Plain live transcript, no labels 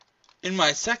In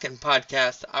my second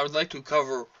podcast, I would like to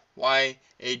cover why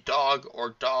a dog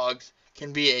or dogs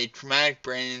can be a traumatic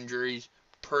brain injury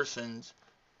person's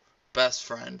best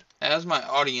friend. As my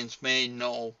audience may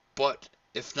know, but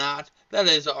if not, that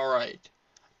is alright.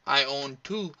 I own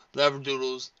two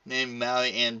Labradoodles named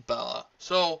Mally and Bella.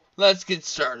 So let's get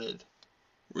started.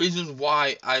 Reasons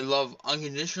why I love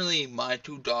unconditionally my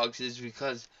two dogs is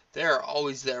because they are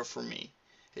always there for me.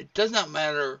 It does not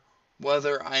matter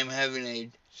whether I am having a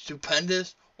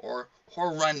stupendous or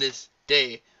horrendous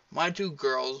day, my two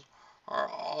girls are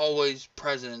always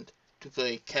present to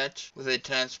play catch with a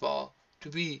tennis ball, to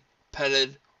be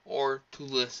petted, or to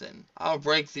listen. I'll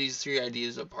break these three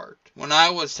ideas apart. When I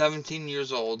was 17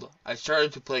 years old, I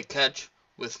started to play catch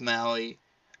with Mally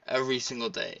every single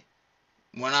day.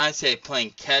 When I say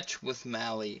playing catch with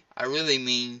Mally, I really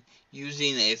mean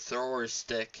using a thrower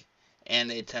stick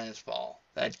and a tennis ball.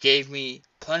 That gave me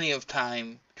plenty of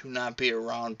time to not be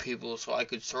around people so I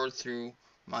could sort through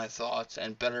my thoughts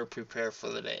and better prepare for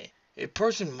the day. A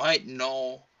person might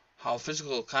know how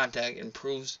physical contact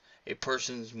improves a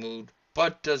person's mood,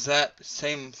 but does that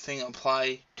same thing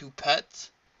apply to pets?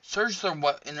 Search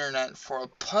the internet for a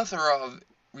plethora of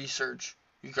research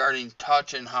regarding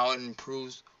touch and how it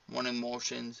improves one's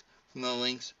emotions from the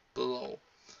links below.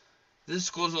 This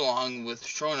goes along with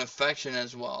showing affection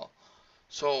as well.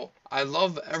 So I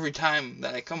love every time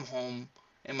that I come home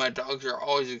and my dogs are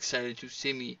always excited to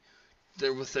see me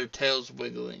there with their tails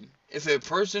wiggling. If a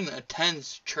person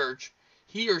attends church,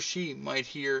 he or she might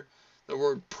hear the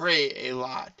word pray a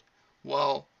lot.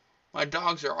 Well, my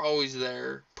dogs are always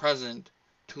there, present,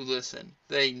 to listen.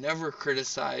 They never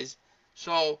criticize.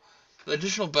 So, the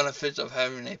additional benefits of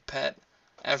having a pet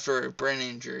after a brain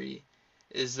injury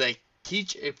is they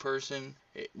teach a person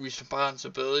a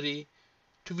responsibility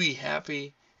to be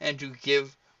happy and to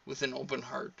give with an open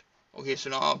heart. Okay, so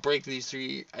now I'll break these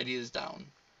three ideas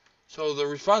down. So the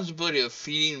responsibility of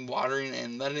feeding, watering,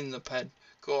 and letting the pet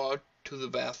go out to the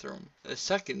bathroom. The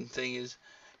second thing is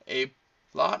a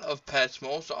lot of pets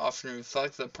most often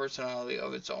reflect the personality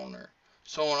of its owner.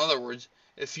 So in other words,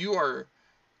 if you are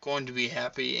going to be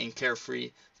happy and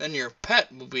carefree, then your pet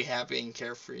will be happy and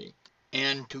carefree.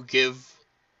 And to give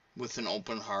with an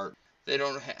open heart. They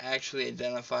don't actually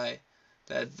identify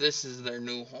that this is their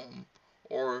new home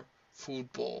or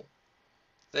food bowl.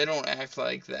 They don't act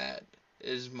like that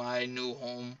is my new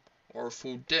home or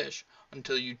food dish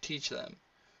until you teach them.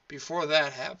 Before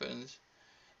that happens,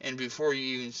 and before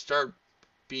you even start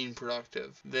being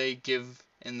productive, they give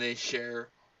and they share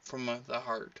from the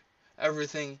heart.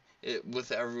 Everything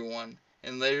with everyone.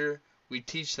 And later, we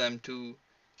teach them to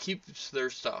keep their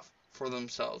stuff for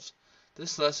themselves.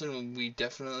 This lesson we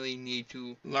definitely need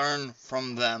to learn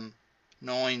from them,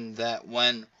 knowing that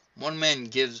when one man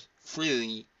gives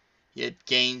freely, yet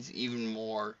gains even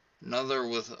more, another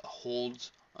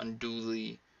withholds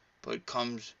unduly, but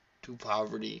comes to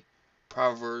poverty.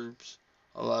 Proverbs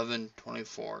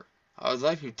 11:24. I would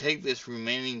like to take this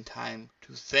remaining time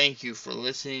to thank you for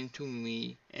listening to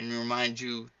me and remind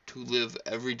you to live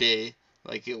every day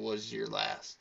like it was your last.